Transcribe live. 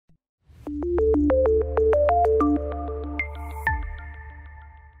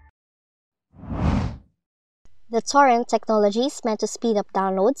The torrent technology is meant to speed up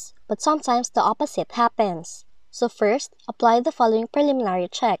downloads, but sometimes the opposite happens. So first, apply the following preliminary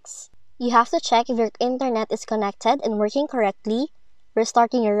checks. You have to check if your internet is connected and working correctly,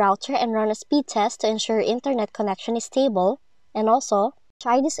 restarting your router and run a speed test to ensure your internet connection is stable, and also,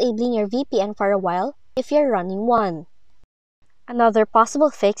 try disabling your VPN for a while if you're running one. Another possible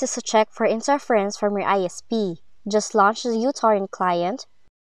fix is to check for interference from your ISP. Just launch the uTorrent client,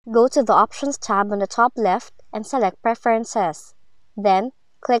 go to the Options tab on the top left and select Preferences. Then,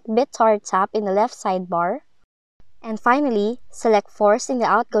 click BitTorrent tab in the left sidebar. And finally, select Force in the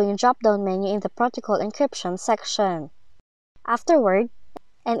outgoing drop-down menu in the Protocol Encryption section. Afterward,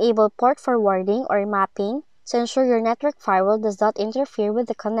 enable port forwarding or mapping to ensure your network firewall does not interfere with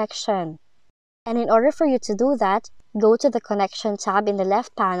the connection. And in order for you to do that, go to the Connection tab in the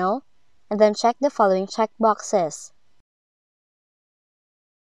left panel and then check the following checkboxes.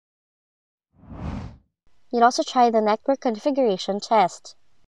 You'd also try the network configuration test.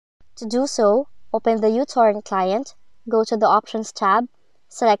 To do so, open the uTorrent client, go to the Options tab,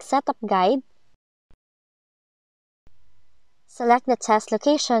 select Setup Guide, select the test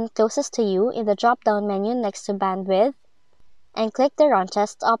location closest to you in the drop-down menu next to Bandwidth, and click the Run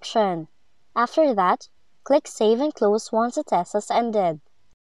Test option. After that, click Save and Close once the test has ended.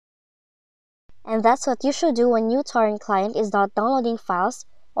 And that's what you should do when uTorrent client is not downloading files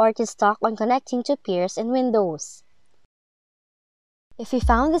or it is stuck on connecting to peers in Windows. If you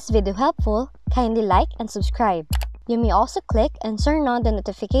found this video helpful, kindly like and subscribe. You may also click and turn on the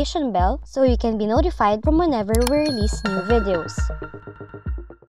notification bell so you can be notified from whenever we release new videos.